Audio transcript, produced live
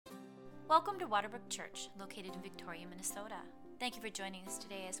Welcome to Waterbrook Church, located in Victoria, Minnesota. Thank you for joining us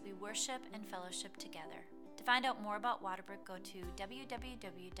today as we worship and fellowship together. To find out more about Waterbrook, go to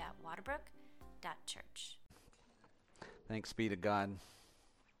www.waterbrook.church. Thanks be to God.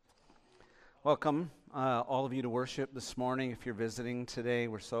 Welcome, all of you, to worship this morning. If you're visiting today,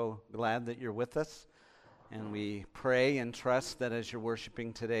 we're so glad that you're with us. And we pray and trust that as you're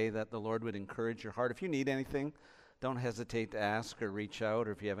worshiping today, that the Lord would encourage your heart. If you need anything, don't hesitate to ask or reach out,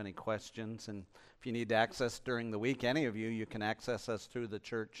 or if you have any questions. And if you need access during the week, any of you, you can access us through the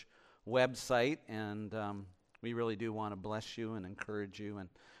church website. And we really do want to bless you and encourage you. And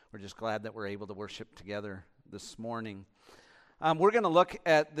we're just glad that we're able to worship together this morning. We're going to look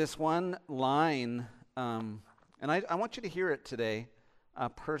at this one line, and I want you to hear it today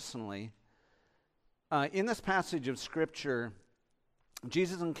personally. In this passage of Scripture,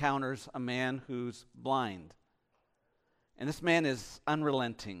 Jesus encounters a man who's blind. And this man is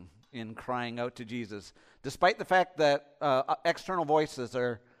unrelenting in crying out to Jesus, despite the fact that external voices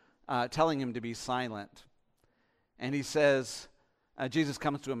are telling him to be silent. And he says, Jesus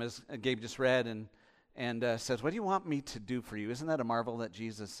comes to him, as Gabe just read, and says, "What do you want me to do for you?" Isn't that a marvel that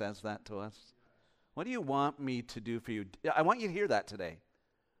Jesus says that to us? What do you want me to do for you? I want you to hear that today.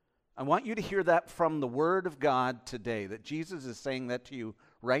 I want you to hear that from the Word of God today, that Jesus is saying that to you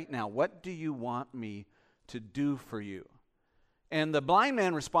right now. What do you want me to do for you? And the blind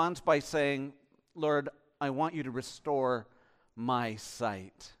man responds by saying, "Lord, I want you to restore my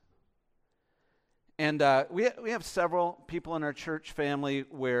sight." And we have several people in our church family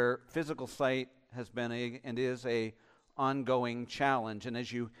where physical sight has been and is a ongoing challenge. And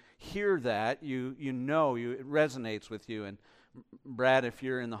as you hear that, you know it resonates with you. And Brad, if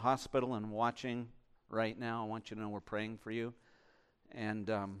you're in the hospital and watching right now, I want you to know we're praying for you. And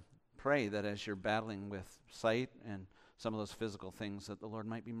pray that as you're battling with sight and some of those physical things, that the Lord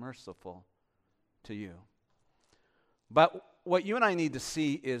might be merciful to you. But what you and I need to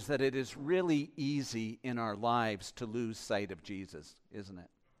see is that it is really easy in our lives to lose sight of Jesus, isn't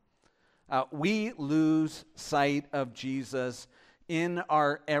it? We lose sight of Jesus in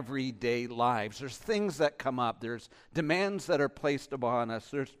our everyday lives. There's things that come up. There's demands that are placed upon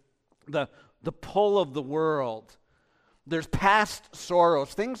us. There's the pull of the world. There's past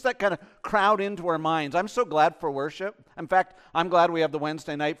sorrows, things that kind of crowd into our minds. I'm so glad for worship. In fact, I'm glad we have the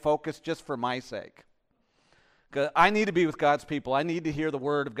Wednesday night focus just for my sake. Because I need to be with God's people. I need to hear the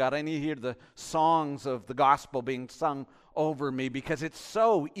Word of God. I need to hear the songs of the gospel being sung over me, because it's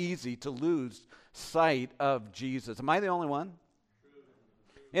so easy to lose sight of Jesus. Am I the only one?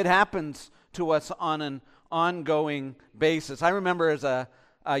 It happens to us on an ongoing basis. I remember as a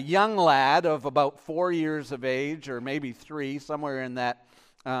young lad of about 4 years of age, or maybe 3, somewhere in that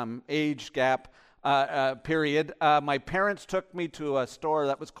age gap period, my parents took me to a store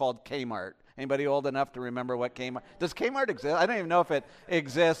that was called Kmart. Anybody old enough to remember what Kmart? Does Kmart exist? I don't even know if it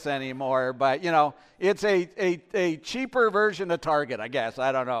exists anymore, but it's a cheaper version of Target, I guess.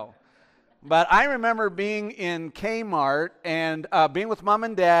 I don't know. But I remember being in Kmart and being with Mom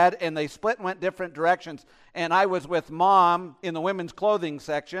and Dad, and they split and went different directions. And I was with Mom in the women's clothing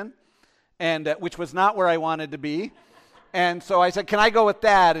section, and which was not where I wanted to be. And so I said, "Can I go with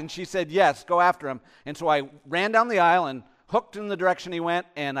Dad?" And she said, "Yes, go after him." And so I ran down the aisle and hooked in the direction he went,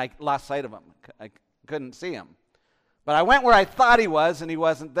 and I lost sight of him. I couldn't see him. But I went where I thought he was, and he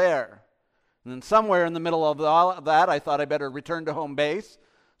wasn't there. And then somewhere in the middle of all of that, I thought I better return to home base.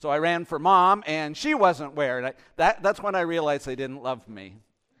 So I ran for Mom, and she wasn't where. And that's when I realized they didn't love me.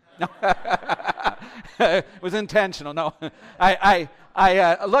 No. It was intentional. No, I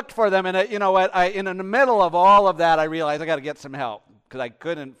looked for them, and you know what? In the middle of all of that, I realized I got to get some help, because I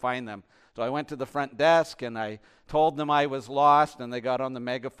couldn't find them. So I went to the front desk, and I told them I was lost, and they got on the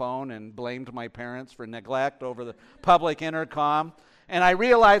megaphone and blamed my parents for neglect over the public intercom. And I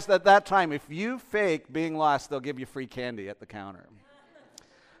realized at that time, if you fake being lost, they'll give you free candy at the counter.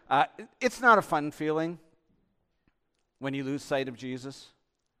 It's not a fun feeling when you lose sight of Jesus.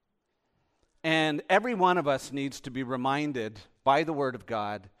 And every one of us needs to be reminded by the Word of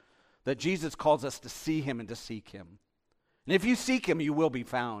God that Jesus calls us to see Him and to seek Him. And if you seek Him, you will be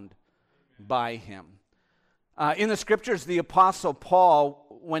found by Him. In the Scriptures, the Apostle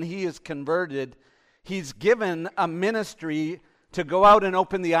Paul, when he is converted, he's given a ministry to go out and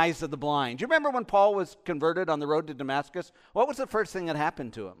open the eyes of the blind. Do you remember when Paul was converted on the road to Damascus? What was the first thing that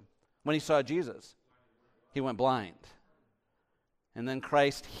happened to him when he saw Jesus? He went blind. And then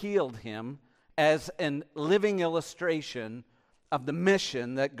Christ healed him as a living illustration of the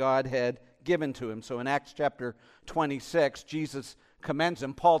mission that God had given to him. So in Acts chapter 26, Jesus commends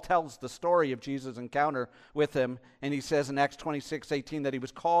him. Paul tells the story of Jesus' encounter with him, and he says in Acts 26:18 that he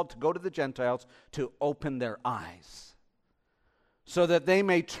was called to go to the Gentiles to open their eyes, so that they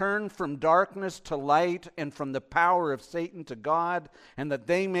may turn from darkness to light and from the power of Satan to God, and that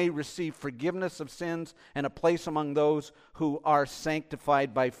they may receive forgiveness of sins and a place among those who are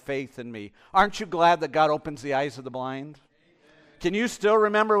sanctified by faith in me. Aren't you glad that God opens the eyes of the blind? Amen. Can you still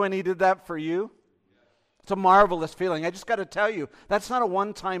remember when he did that for you? It's a marvelous feeling. I just got to tell you, that's not a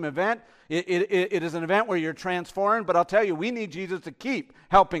one-time event. It is an event where you're transformed, but I'll tell you, we need Jesus to keep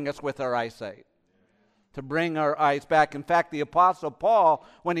helping us with our eyesight, to bring our eyes back. In fact, the Apostle Paul,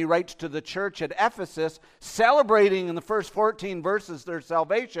 when he writes to the church at Ephesus, celebrating in the first 14 verses their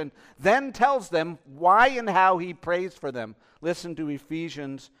salvation, then tells them why and how he prays for them. Listen to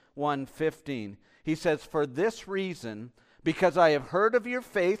Ephesians 1:15. He says, "For this reason, because I have heard of your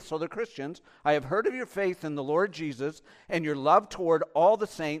faith," so the Christians, "I have heard of your faith in the Lord Jesus and your love toward all the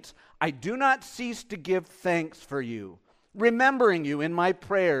saints, I do not cease to give thanks for you, remembering you in my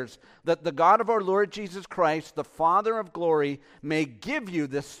prayers, that the God of our Lord Jesus Christ, the Father of glory, may give you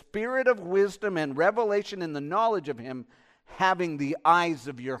the spirit of wisdom and revelation in the knowledge of him, having the eyes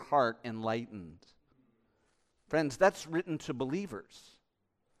of your heart enlightened." Friends, that's written to believers,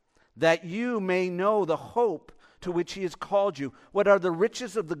 that you may know the hope to which he has called you, what are the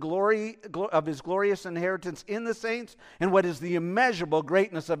riches of the glory of his glorious inheritance in the saints, and what is the immeasurable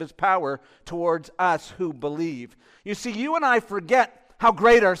greatness of his power towards us who believe. You see, you and I forget how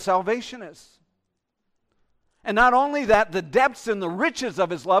great our salvation is. And not only that, the depths and the riches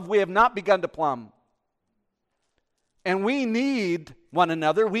of his love we have not begun to plumb. And we need one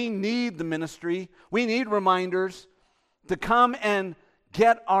another. We need the ministry. We need reminders to come and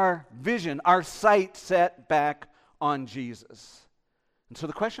get our vision, our sight set back on Jesus. And so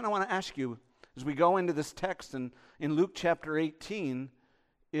the question I want to ask you as we go into this text in Luke chapter 18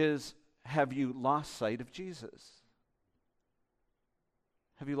 is, have you lost sight of Jesus?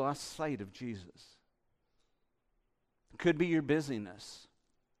 Have you lost sight of Jesus? It could be your busyness.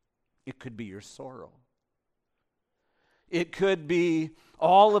 It could be your sorrow. It could be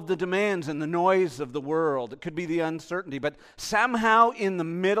all of the demands and the noise of the world. It could be the uncertainty. But somehow in the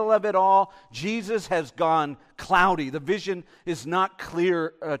middle of it all, Jesus has gone cloudy. The vision is not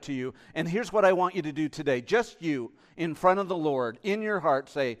clear to you. And here's what I want you to do today. Just you, in front of the Lord, in your heart,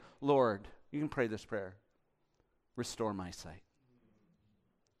 say, "Lord," you can pray this prayer, "restore my sight.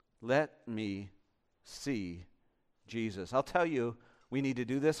 Let me see Jesus." I'll tell you, we need to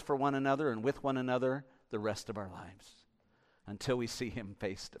do this for one another and with one another the rest of our lives, until we see him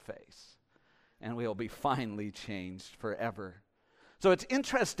face to face. And we'll be finally changed forever. So it's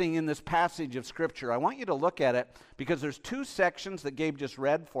interesting in this passage of Scripture. I want you to look at it because there's two sections that Gabe just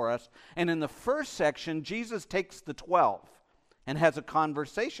read for us. And in the first section, Jesus takes the 12 and has a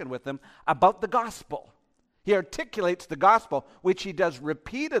conversation with them about the gospel. He articulates the gospel, which he does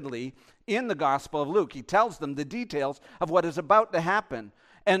repeatedly in the Gospel of Luke. He tells them the details of what is about to happen.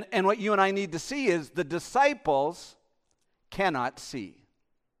 And what you and I need to see is the disciples cannot see.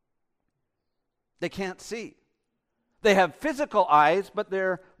 They can't see. They have physical eyes, but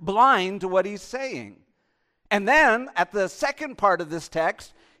they're blind to what he's saying. And then, at the second part of this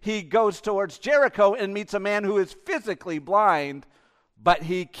text, he goes towards Jericho and meets a man who is physically blind, but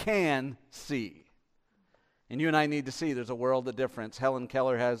he can see. And you and I need to see there's a world of difference. Helen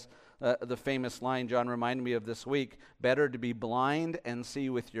Keller has the famous line John reminded me of this week, "Better to be blind and see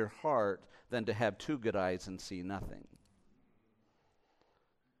with your heart than to have two good eyes and see nothing."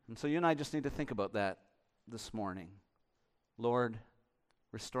 And so you and I just need to think about that this morning. Lord,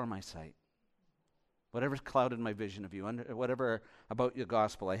 restore my sight. Whatever's clouded my vision of you, whatever about your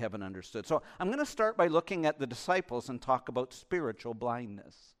gospel I haven't understood. So I'm going to start by looking at the disciples and talk about spiritual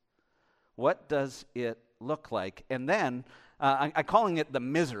blindness. What does it look like? And then I'm calling it the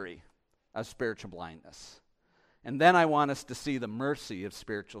misery of spiritual blindness. And then I want us to see the mercy of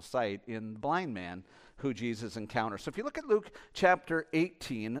spiritual sight in the blind man who Jesus encounters. So if you look at Luke chapter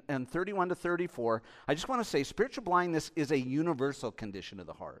 18 and 31 to 34, I just want to say spiritual blindness is a universal condition of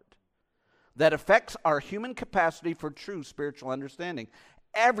the heart that affects our human capacity for true spiritual understanding.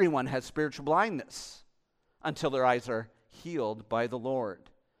 Everyone has spiritual blindness until their eyes are healed by the Lord.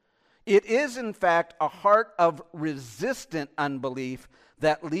 It is, in fact, a heart of resistant unbelief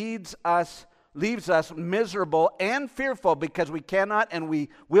that leaves us miserable and fearful because we cannot and we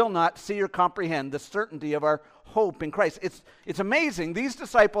will not see or comprehend the certainty of our hope in Christ. It's amazing. These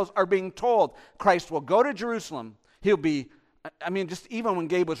disciples are being told Christ will go to Jerusalem. He'll be, just even when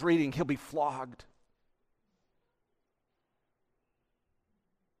Gabe was reading, he'll be flogged.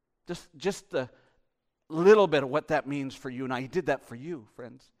 Just the little bit of what that means for you and I. He did that for you,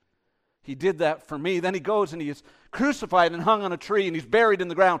 friends. He did that for me. Then he goes and he is crucified and hung on a tree and he's buried in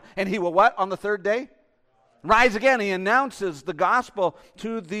the ground. And he will what on the third day? Rise again. He announces the gospel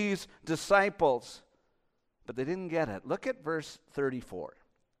to these disciples. But they didn't get it. Look at verse 34.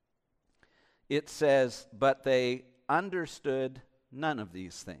 It says, but they understood none of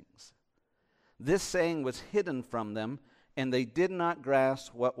these things. This saying was hidden from them, and they did not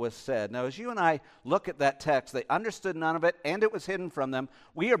grasp what was said. Now, as you and I look at that text, they understood none of it, and it was hidden from them.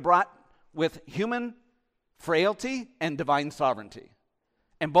 We are brought with human frailty and divine sovereignty.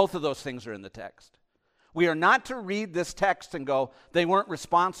 And both of those things are in the text. We are not to read this text and go, they weren't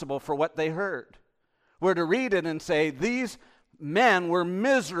responsible for what they heard. We're to read it and say, these men were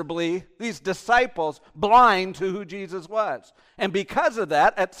miserably, these disciples, blind to who Jesus was. And because of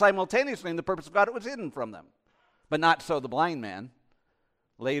that, simultaneously, in the purpose of God, it was hidden from them. But not so the blind man.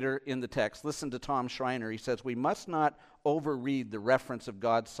 Later in the text, listen to Tom Schreiner. He says, we must not overread the reference of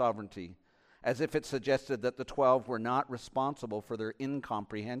God's sovereignty as if it suggested that the 12 were not responsible for their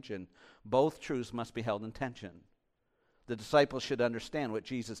incomprehension. Both truths must be held in tension. The disciples should understand what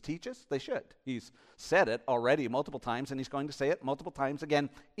Jesus teaches. They should. He's said it already multiple times, and he's going to say it multiple times again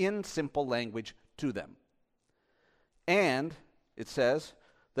in simple language to them. And it says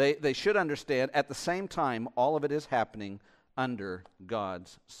they should understand at the same time all of it is happening under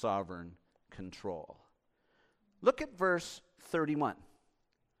God's sovereign control. Look at verse 31.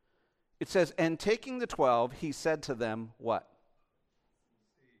 It says, and taking the 12, he said to them, what?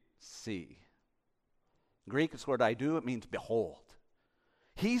 See. Greek, it's the word I do, it means behold.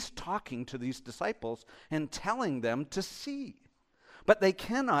 He's talking to these disciples and telling them to see. But they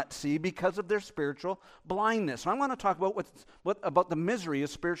cannot see because of their spiritual blindness. And I want to talk about about the misery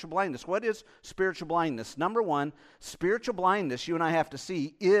of spiritual blindness. What is spiritual blindness? Number one, spiritual blindness, you and I have to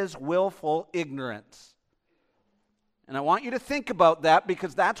see, is willful ignorance. And I want you to think about that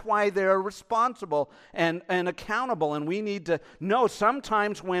because that's why they're responsible and accountable. And we need to know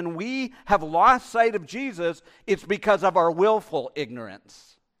sometimes when we have lost sight of Jesus, it's because of our willful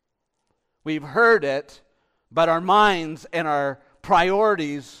ignorance. We've heard it, but our minds and our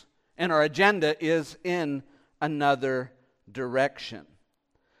priorities and our agenda is in another direction.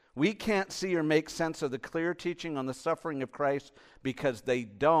 We can't see or make sense of the clear teaching on the suffering of Christ because they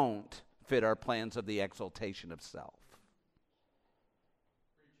don't fit our plans of the exaltation of self.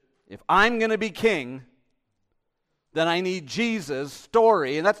 If I'm going to be king, then I need Jesus'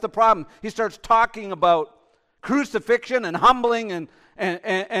 story. And that's the problem. He starts talking about crucifixion and humbling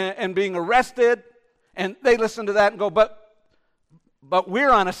and being arrested. And they listen to that and go, but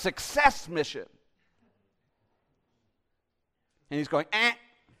we're on a success mission. And he's going,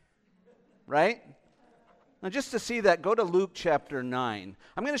 right? Now, just to see that, go to Luke chapter 9.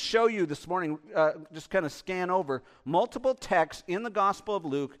 I'm going to show you this morning, just kind of scan over, multiple texts in the Gospel of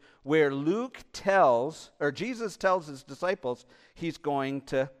Luke where Jesus tells his disciples he's going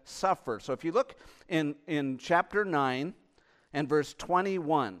to suffer. So if you look in chapter 9 and verse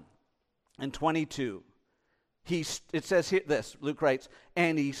 21 and 22, it says here this, Luke writes,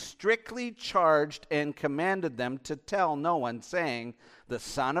 and he strictly charged and commanded them to tell no one, saying, the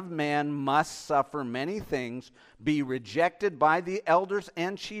Son of Man must suffer many things, be rejected by the elders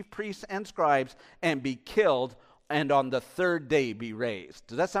and chief priests and scribes, and be killed, and on the third day be raised.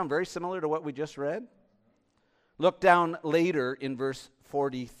 Does that sound very similar to what we just read? Look down later in verse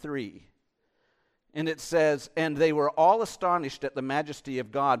 43. And it says, and they were all astonished at the majesty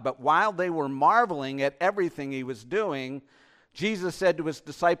of God, but while they were marveling at everything he was doing, Jesus said to his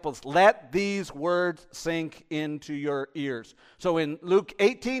disciples, let these words sink into your ears. So in Luke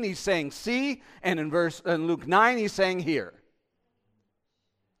 18, he's saying see, and in Luke 9, he's saying hear.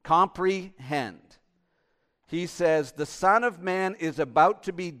 Comprehend. He says, the Son of Man is about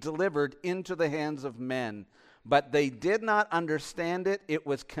to be delivered into the hands of men. But they did not understand it. It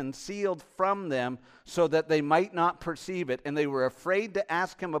was concealed from them so that they might not perceive it. And they were afraid to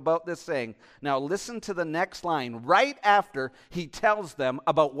ask him about this, saying, now listen to the next line. Right after he tells them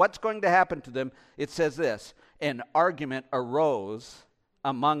about what's going to happen to them, it says this, an argument arose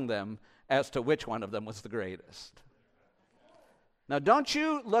among them as to which one of them was the greatest. Now don't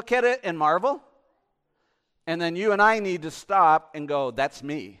you look at it and marvel? And then you and I need to stop and go, that's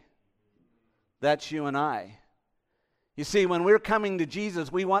me. That's you and I. You see, when we're coming to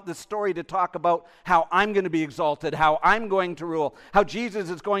Jesus, we want the story to talk about how I'm going to be exalted, how I'm going to rule, how Jesus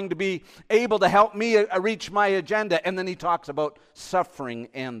is going to be able to help me reach my agenda. And then he talks about suffering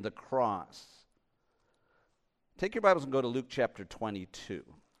and the cross. Take your Bibles and go to Luke chapter 22.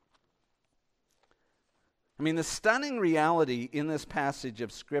 I mean, the stunning reality in this passage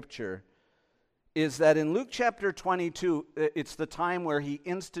of Scripture is that in Luke chapter 22, it's the time where he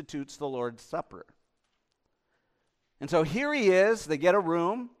institutes the Lord's Supper. And so here he is. They get a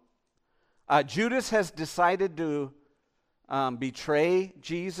room. Judas has decided to betray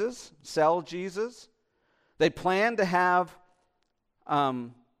Jesus, sell Jesus. They plan to have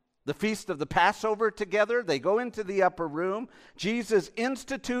the feast of the Passover together. They go into the upper room. Jesus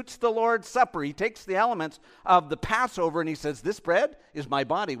institutes the Lord's Supper. He takes the elements of the Passover and he says, this bread is my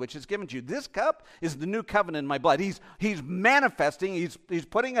body, which is given to you. This cup is the new covenant in my blood. He's manifesting, he's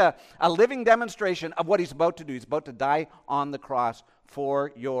putting a living demonstration of what he's about to do. He's about to die on the cross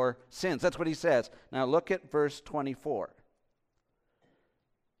for your sins. That's what he says. Now look at verse 24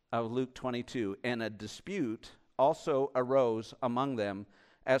 of Luke 22. And a dispute also arose among them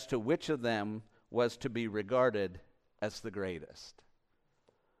as to which of them was to be regarded as the greatest.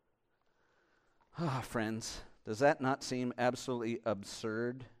 Friends, does that not seem absolutely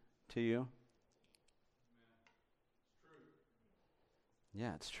absurd to you?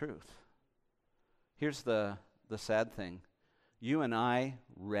 Yeah, it's truth. Here's the sad thing. You and I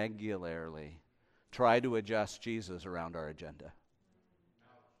regularly try to adjust Jesus around our agenda.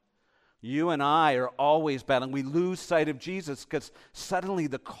 You and I are always battling. We lose sight of Jesus because suddenly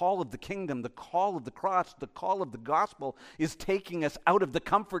the call of the kingdom, the call of the cross, the call of the gospel is taking us out of the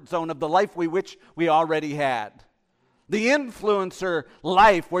comfort zone of the life which we already had. The influencer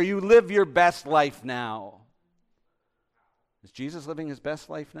life where you live your best life now. Is Jesus living his best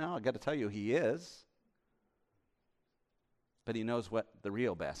life now? I've got to tell you, he is. But he knows what the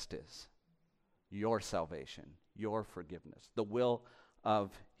real best is. Your salvation, your forgiveness, the will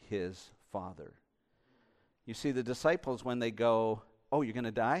of his Father. You see, the disciples, when they go, oh, you're going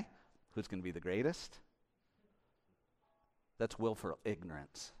to die? Who's going to be the greatest? That's willful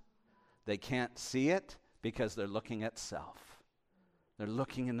ignorance. They can't see it because they're looking at self. They're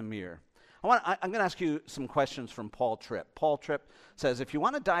looking in the mirror. I'm going to ask you some questions from Paul Tripp. Paul Tripp says, if you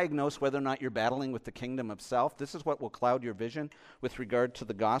want to diagnose whether or not you're battling with the kingdom of self, this is what will cloud your vision with regard to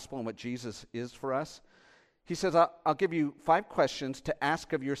the gospel and what Jesus is for us. He says, I'll give you 5 questions to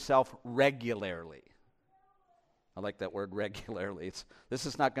ask of yourself regularly. I like that word, regularly. This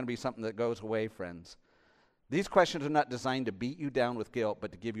is not going to be something that goes away, friends. These questions are not designed to beat you down with guilt,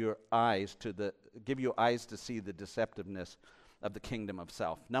 but to give you eyes to see the deceptiveness of the kingdom of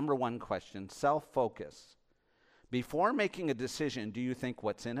self. Number 1 question, self-focus. Before making a decision, do you think,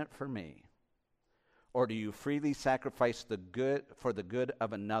 what's in it for me? Or do you freely sacrifice the good for the good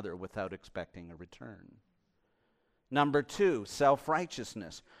of another without expecting a return? Number 2,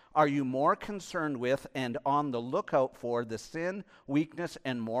 self-righteousness. Are you more concerned with and on the lookout for the sin, weakness,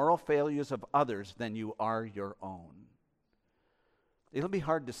 and moral failures of others than you are your own? It'll be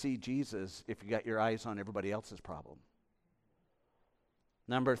hard to see Jesus if you got your eyes on everybody else's problem.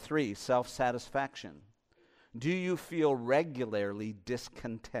 Number 3, self-satisfaction. Do you feel regularly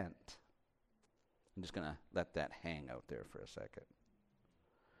discontent? I'm just going to let that hang out there for a second.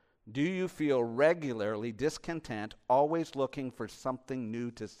 Do you feel regularly discontent, always looking for something new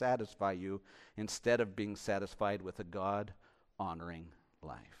to satisfy you instead of being satisfied with a God-honoring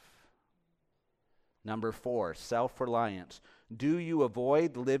life? Number 4, self-reliance. Do you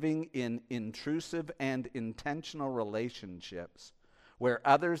avoid living in intrusive and intentional relationships where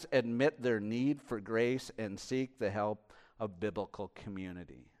others admit their need for grace and seek the help of biblical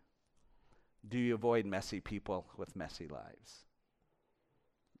community? Do you avoid messy people with messy lives?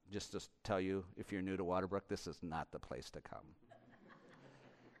 Just to tell you, if you're new to Waterbrook, this is not the place to come.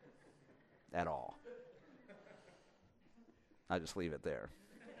 At all. I'll just leave it there.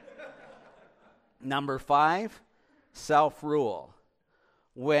 Number 5, self-rule.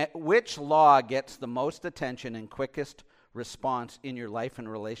 Which law gets the most attention and quickest response in your life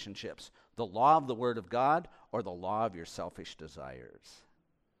and relationships? The law of the Word of God or the law of your selfish desires?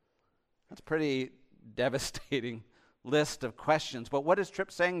 That's pretty devastating list of questions. But what is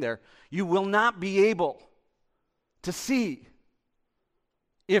Tripp saying there? You will not be able to see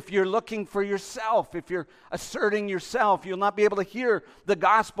if you're looking for yourself, if you're asserting yourself. You'll not be able to hear the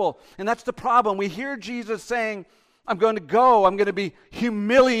gospel. And that's the problem. We hear Jesus saying, I'm going to go, I'm going to be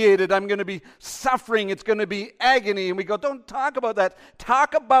humiliated, I'm going to be suffering, it's going to be agony. And we go, don't talk about that.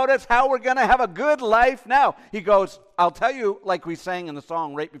 Talk about us, how we're going to have a good life now. He goes, I'll tell you, like we sang in the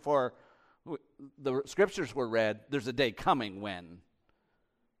song right before the scriptures were read, there's a day coming when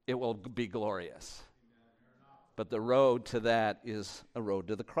it will be glorious. But the road to that is a road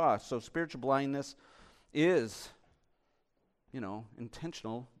to the cross. So spiritual blindness is,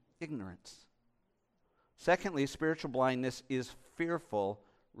 intentional ignorance. Secondly, spiritual blindness is fearful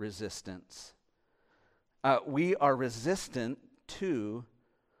resistance. We are resistant to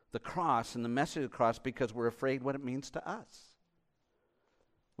the cross and the message of the cross because we're afraid what it means to us.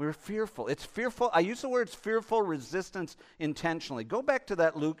 We're fearful. It's fearful. I use the words fearful resistance intentionally. Go back to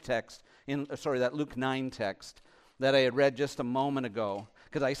that Luke text, that Luke 9 text that I had read just a moment ago.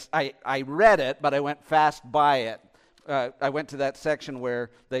 Because I read it, but I went fast by it. I went to that section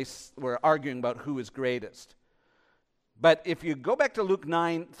where they were arguing about who is greatest. But if you go back to Luke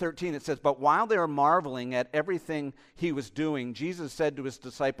 9:13, it says, "But while they were marveling at everything he was doing, Jesus said to his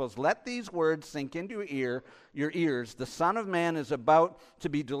disciples, 'Let these words sink into your ears. The Son of Man is about to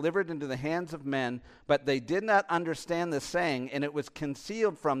be delivered into the hands of men.' But they did not understand the saying, and it was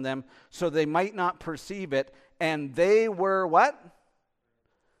concealed from them, so they might not perceive it. And they were" what?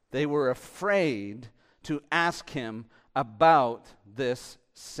 They were afraid to ask him about this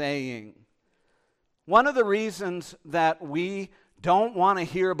saying. One of the reasons that we don't want to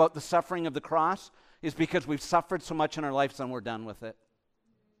hear about the suffering of the cross is because we've suffered so much in our lives and we're done with it.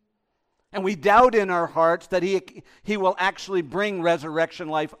 And we doubt in our hearts that he will actually bring resurrection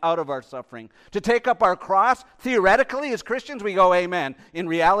life out of our suffering. To take up our cross, theoretically, as Christians, we go, amen. In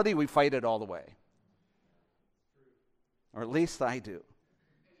reality, we fight it all the way. Or at least I do.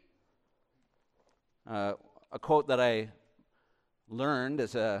 A quote that I learned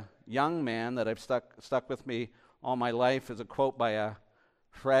as a young man that I've stuck with me all my life is a quote by a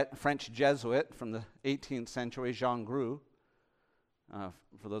French Jesuit from the 18th century, Jean Grou.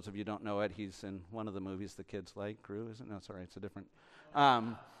 For those of you who don't know it, he's in one of the movies the kids like. Grou, isn't it? No, sorry, it's a different.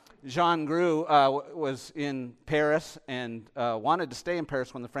 Jean Grou was in Paris and wanted to stay in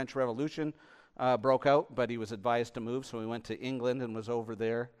Paris when the French Revolution broke out, but he was advised to move, so he went to England and was over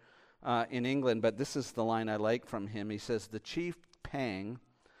there in England. But this is the line I like from him. He says, "The chief pang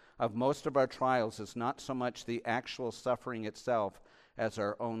of most of our trials is not so much the actual suffering itself as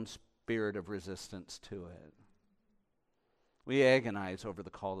our own spirit of resistance to it." We agonize over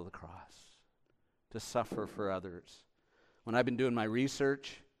the call to the cross, to suffer for others. When I've been doing my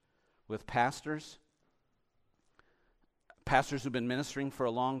research with pastors who've been ministering for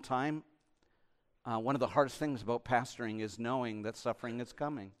a long time, one of the hardest things about pastoring is knowing that suffering is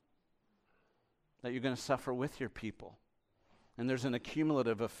coming, that you're going to suffer with your people. And there's an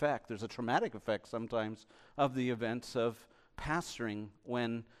accumulative effect. There's a traumatic effect sometimes of the events of pastoring.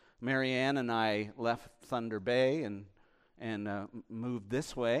 When Marianne and I left Thunder Bay and moved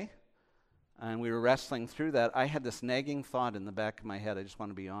this way, and we were wrestling through that, I had this nagging thought in the back of my head, I just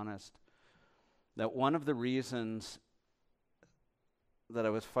want to be honest, that one of the reasons that I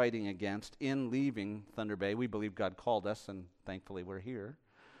was fighting against in leaving Thunder Bay, we believe God called us, and thankfully we're here,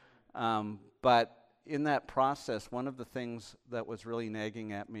 but in that process, one of the things that was really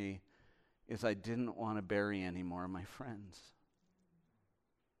nagging at me is I didn't want to bury any more of my friends.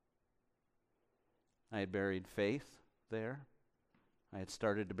 I had buried Faith there. I had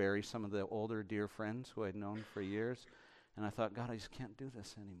started to bury some of the older dear friends who I'd known for years, and I thought, God, I just can't do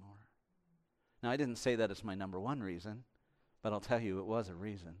this anymore. Now, I didn't say that as my number one reason, but I'll tell you, it was a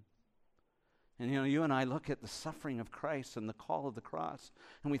reason. And you and I look at the suffering of Christ and the call of the cross,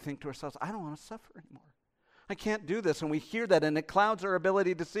 and we think to ourselves, I don't want to suffer anymore. I can't do this. And we hear that, and it clouds our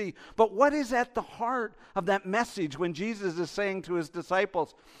ability to see. But what is at the heart of that message when Jesus is saying to his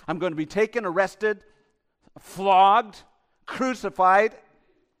disciples, I'm going to be taken, arrested, flogged, crucified,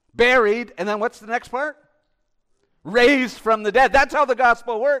 buried, and then what's the next part? Raised from the dead. That's how the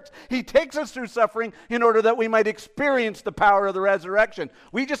gospel works. He takes us through suffering in order that we might experience the power of the resurrection.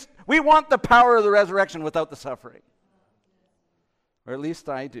 We want the power of the resurrection without the suffering. Or at least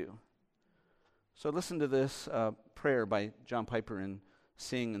I do. So listen to this prayer by John Piper in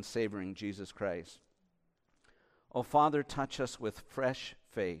Seeing and Savoring Jesus Christ. "O Father, touch us with fresh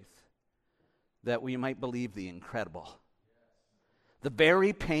faith that we might believe the incredible. The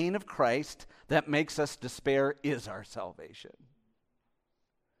very pain of Christ that makes us despair is our salvation.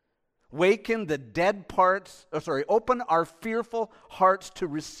 Open our fearful hearts to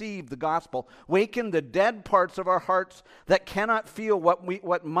receive the gospel. Waken the dead parts of our hearts that cannot feel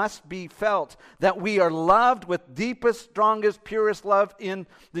what must be felt, that we are loved with deepest, strongest, purest love in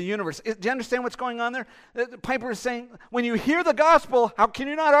the universe." Do you understand what's going on there? Piper is saying, when you hear the gospel, how can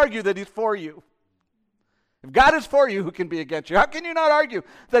you not argue that he's for you? If God is for you, who can be against you? How can you not argue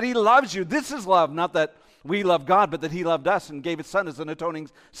that he loves you? This is love, not that we love God, but that he loved us and gave his son as an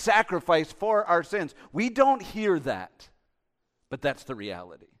atoning sacrifice for our sins. We don't hear that, but that's the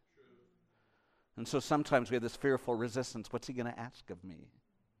reality. And so sometimes we have this fearful resistance. What's he going to ask of me?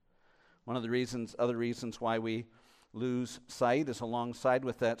 One of the other reasons why we lose sight is alongside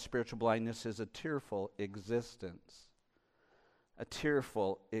with that spiritual blindness is a tearful existence. A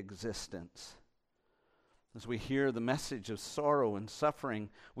tearful existence. As we hear the message of sorrow and suffering,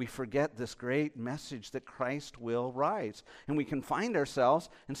 we forget this great message that Christ will rise. And we can find ourselves,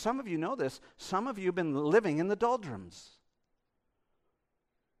 and some of you know this, some of you have been living in the doldrums.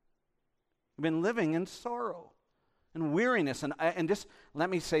 You've been living in sorrow and weariness. And just let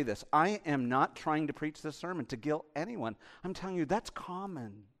me say this. I am not trying to preach this sermon to guilt anyone. I'm telling you, that's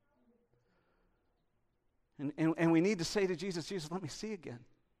common. And we need to say to Jesus, Jesus, let me see again.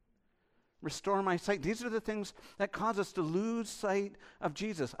 Restore my sight. These are the things that cause us to lose sight of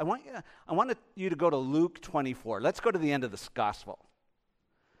Jesus. I want you to go to Luke 24. Let's go to the end of this gospel.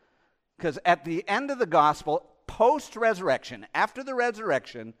 Because at the end of the gospel, post-resurrection, after the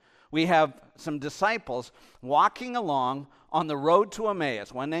resurrection, we have some disciples walking along on the road to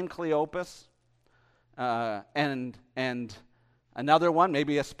Emmaus. One named Cleopas, and another one,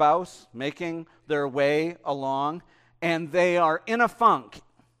 maybe a spouse, making their way along. And they are in a funk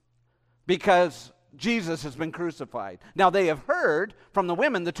because Jesus has been crucified. Now they have heard from the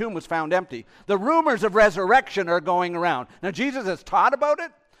women the tomb was found empty. The rumors of resurrection are going around. Now Jesus has taught about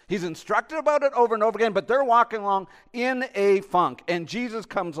it. He's instructed about it over and over again, but they're walking along in a funk. And Jesus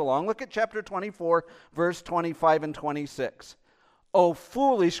comes along. Look at chapter 24, verse 25 and 26. O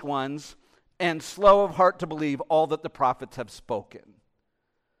foolish ones, and slow of heart to believe all that the prophets have spoken.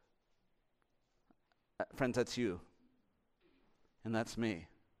 Friends, that's you. And that's me.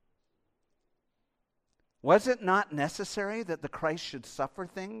 Was it not necessary that the Christ should suffer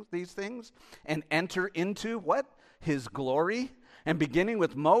these things and enter into what? His glory? And beginning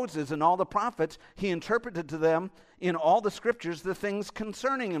with Moses and all the prophets, he interpreted to them in all the scriptures the things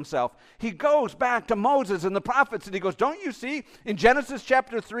concerning himself. He goes back to Moses and the prophets and he goes, don't you see in Genesis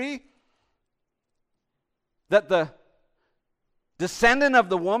chapter 3 that the descendant of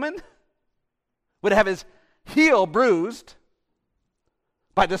the woman would have his heel bruised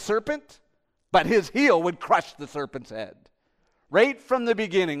by the serpent? But his heel would crush the serpent's head. Right from the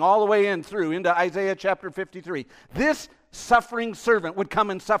beginning, all the way into Isaiah chapter 53. This suffering servant would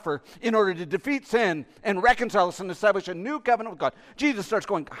come and suffer in order to defeat sin and reconcile us and establish a new covenant with God. Jesus starts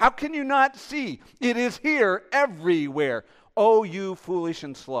going, how can you not see? It is here everywhere. Oh, you foolish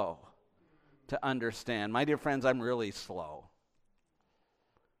and slow to understand. My dear friends, I'm really slow.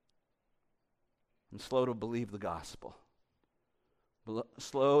 I'm slow to believe the gospel.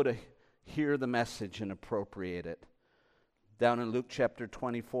 Slow to hear the message and appropriate it. Down in Luke chapter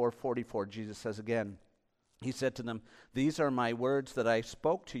 24, 44, Jesus says again, he said to them, these are my words that I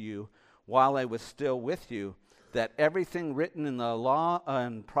spoke to you while I was still with you, that everything written in the law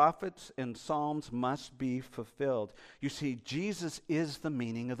and prophets and psalms must be fulfilled. You see, Jesus is the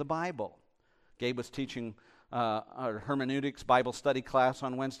meaning of the Bible. Gabe was teaching our hermeneutics Bible study class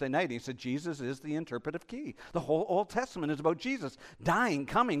on Wednesday night. He said Jesus is the interpretive key. The whole Old Testament is about Jesus dying,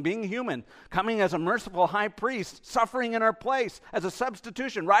 coming, being human, coming as a merciful high priest, suffering in our place as a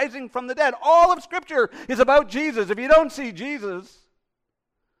substitution, rising from the dead. All of Scripture is about Jesus. If you don't see Jesus,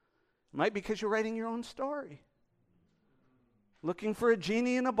 it might be because you're writing your own story, looking for a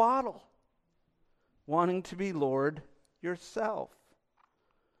genie in a bottle, wanting to be Lord yourself.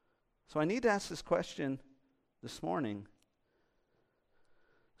 So I need to ask this question this morning,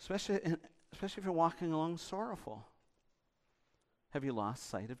 especially if you're walking along sorrowful. Have you lost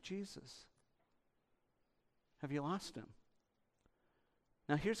sight of Jesus? Have you lost him?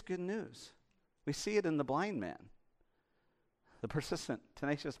 Now here's good news. We see it in the blind man, the persistent,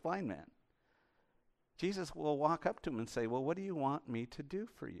 tenacious blind man. Jesus will walk up to him and say, well, what do you want me to do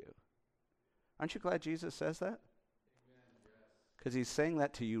for you? Aren't you glad Jesus says that? Because he's saying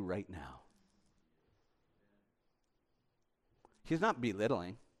that to you right now. He's not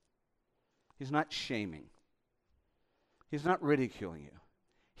belittling. He's not shaming. He's not ridiculing you.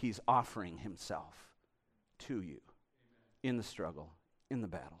 He's offering himself to you in the struggle, in the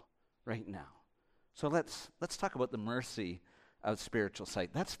battle, right now. So let's talk about the mercy of spiritual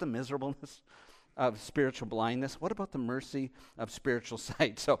sight. That's the miserableness of spiritual blindness. What about the mercy of spiritual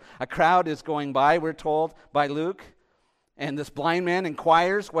sight? So a crowd is going by, we're told by Luke, and this blind man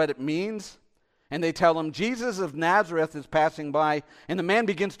inquires what it means. And they tell him, Jesus of Nazareth is passing by. And the man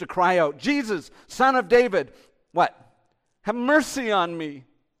begins to cry out, Jesus, Son of David, what? Have mercy on me.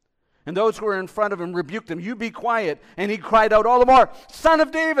 And those who were in front of him rebuked him, you be quiet. And he cried out all the more, Son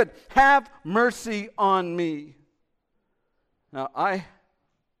of David, have mercy on me. Now, I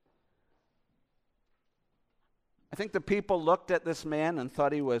think the people looked at this man and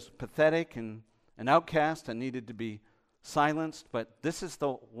thought he was pathetic and an outcast and needed to be silenced, but this is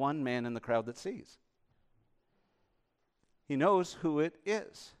the one man in the crowd that sees. He knows who it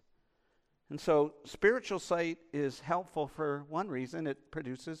is. And so spiritual sight is helpful for one reason. It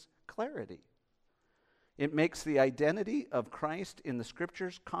produces clarity. It makes the identity of Christ in the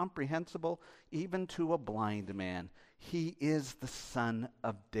Scriptures comprehensible even to a blind man. He is the Son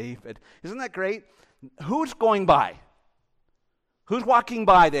of David. Isn't that great? Who's going by? Who's walking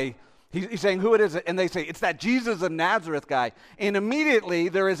by? He's saying who it is, and they say, it's that Jesus of Nazareth guy. And immediately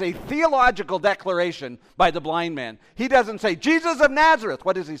there is a theological declaration by the blind man. He doesn't say, Jesus of Nazareth.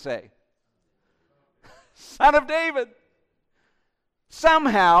 What does he say? Son of David.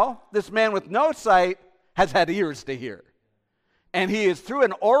 Somehow, this man with no sight has had ears to hear. And he is through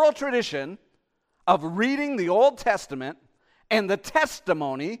an oral tradition of reading the Old Testament and the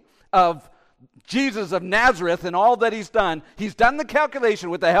testimony of Jesus of Nazareth and all that he's done. He's done the calculation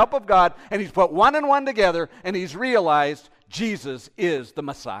with the help of God, and he's put one and one together, and he's realized Jesus is the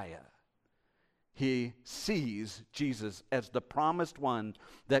Messiah. He sees Jesus as the promised one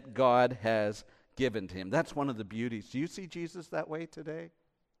that God has given to him. That's one of the beauties. Do you see Jesus that way today?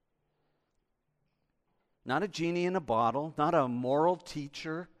 Not a genie in a bottle, not a moral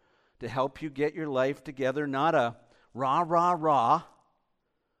teacher to help you get your life together, not a rah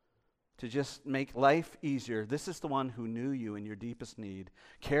to just make life easier. This is the one who knew you in your deepest need,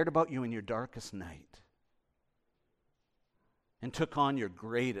 cared about you in your darkest night, and took on your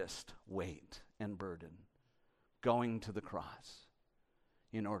greatest weight and burden, going to the cross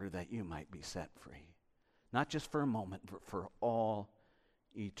in order that you might be set free. Not just for a moment, but for all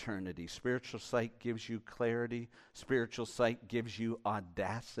eternity. Spiritual sight gives you clarity. Spiritual sight gives you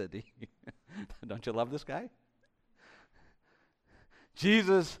audacity. Don't you love this guy?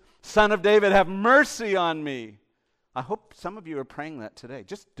 Jesus, Son of David, have mercy on me. I hope some of you are praying that today.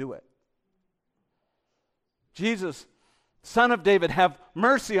 Just do it. Jesus, Son of David, have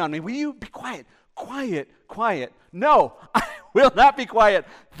mercy on me. Will you be quiet? Quiet. No, I will not be quiet.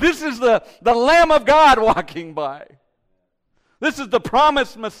 This is the Lamb of God walking by. This is the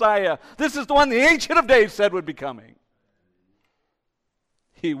promised Messiah. This is the one the Ancient of Days said would be coming.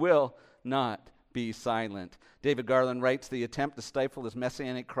 He will not be silent. David Garland writes, the attempt to stifle his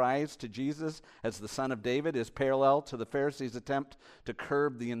messianic cries to Jesus as the Son of David is parallel to the Pharisees' attempt to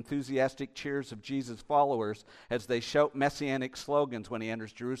curb the enthusiastic cheers of Jesus' followers as they shout messianic slogans when he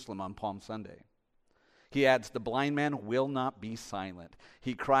enters Jerusalem on Palm Sunday. He adds, the blind man will not be silent.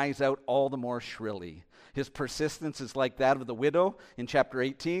 He cries out all the more shrilly. His persistence is like that of the widow in chapter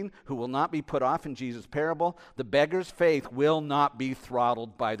 18, who will not be put off in Jesus' parable. The beggar's faith will not be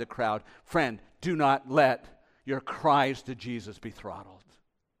throttled by the crowd. Friend, do not let your cries to Jesus be throttled.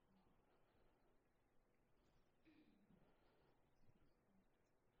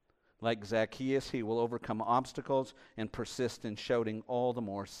 Like Zacchaeus, he will overcome obstacles and persist in shouting all the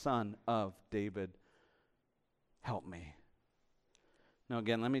more, Son of David, help me. Now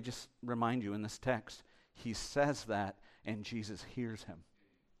again, let me just remind you in this text, he says that and Jesus hears him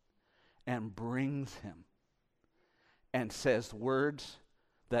and brings him and says words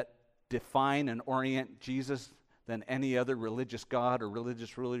that define and orient Jesus than any other religious god or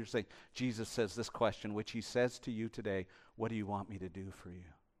religious ruler. Say, Jesus says this question, which he says to you today, what do you want me to do for you?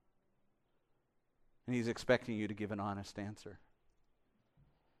 And he's expecting you to give an honest answer.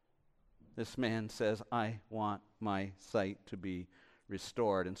 This man says, I want my sight to be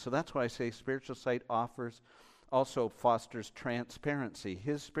restored. And so that's why I say spiritual sight also fosters transparency.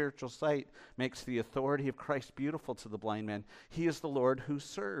 His spiritual sight makes the authority of Christ beautiful to the blind man. He is the Lord who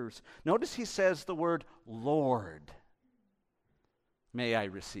serves. Notice he says the word Lord. May I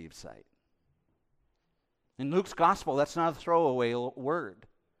receive sight. In Luke's gospel, that's not a throwaway word.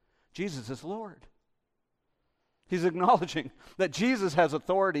 Jesus is Lord. He's acknowledging that Jesus has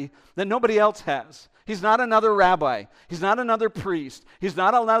authority that nobody else has. He's not another rabbi. He's not another priest. He's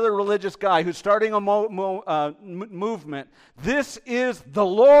not another religious guy who's starting a movement. This is the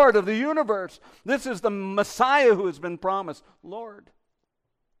Lord of the universe. This is the Messiah who has been promised. Lord,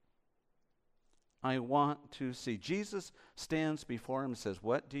 I want to see. Jesus stands before him and says,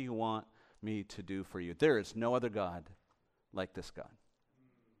 what do you want me to do for you? There is no other God like this God.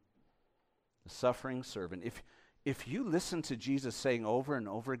 The suffering servant. If you listen to Jesus saying over and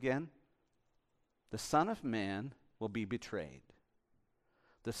over again, the Son of Man will be betrayed.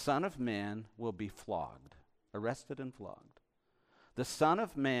 The Son of Man will be flogged, arrested and flogged. The Son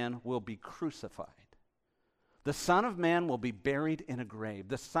of Man will be crucified. The Son of Man will be buried in a grave.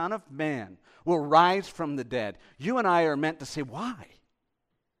 The Son of Man will rise from the dead. You and I are meant to say, why?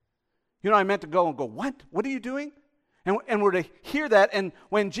 I meant to go and go, what? What are you doing? And we're to hear that, and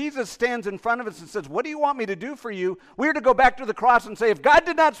when Jesus stands in front of us and says, what do you want me to do for you? We're to go back to the cross and say, if God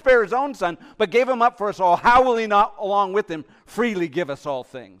did not spare his own Son, but gave him up for us all, how will he not, along with him, freely give us all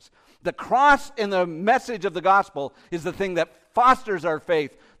things? The cross and the message of the gospel is the thing that fosters our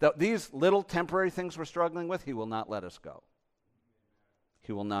faith, that these little temporary things we're struggling with, he will not let us go.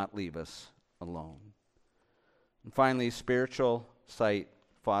 He will not leave us alone. And finally, spiritual sight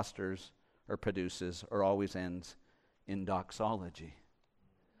fosters or produces or always ends in doxology.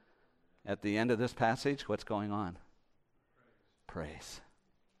 At the end of this passage, what's going on? Praise.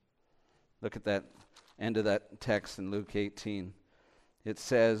 Look at that end of that text in Luke 18. It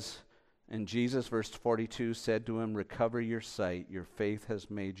says, and Jesus, verse 42, said to him, recover your sight, your faith has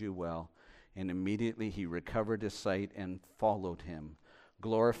made you well. And immediately he recovered his sight and followed him,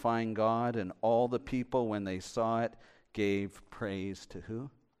 glorifying God, and all the people, when they saw it, gave praise to who?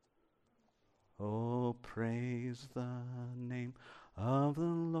 Oh, praise the name of the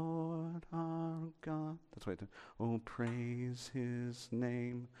Lord our God. That's what it is. Oh, praise his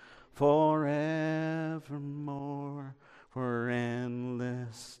name forevermore. For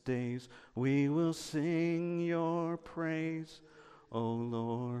endless days we will sing your praise, O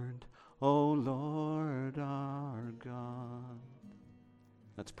Lord our God.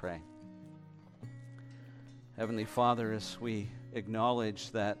 Let's pray. Heavenly Father, as we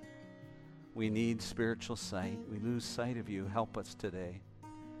acknowledge that we need spiritual sight, we lose sight of you, help us today.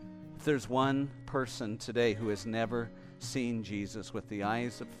 If there's one person today who has never seen Jesus with the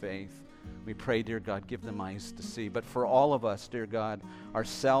eyes of faith, we pray, dear God, give them eyes to see. But for all of us, dear God, our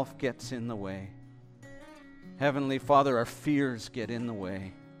self gets in the way. Heavenly Father, our fears get in the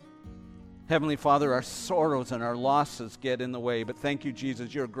way. Heavenly Father, our sorrows and our losses get in the way. But thank you,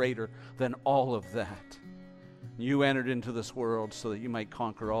 Jesus, you're greater than all of that. You entered into this world so that you might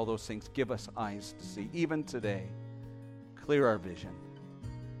conquer all those things. Give us eyes to see, even today. Clear our vision.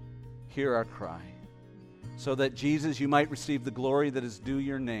 Hear our cry. So that, Jesus, you might receive the glory that is due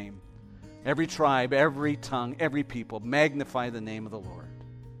your name. Every tribe, every tongue, every people, magnify the name of the Lord.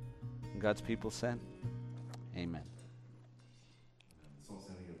 And God's people said, amen.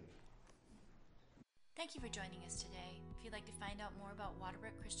 Thank you for joining us today. If you'd like to find out more about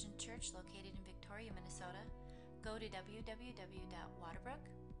Waterbrook Christian Church located in Victoria, Minnesota, go to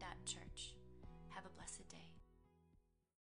www.waterbrook.church. Have a blessed day.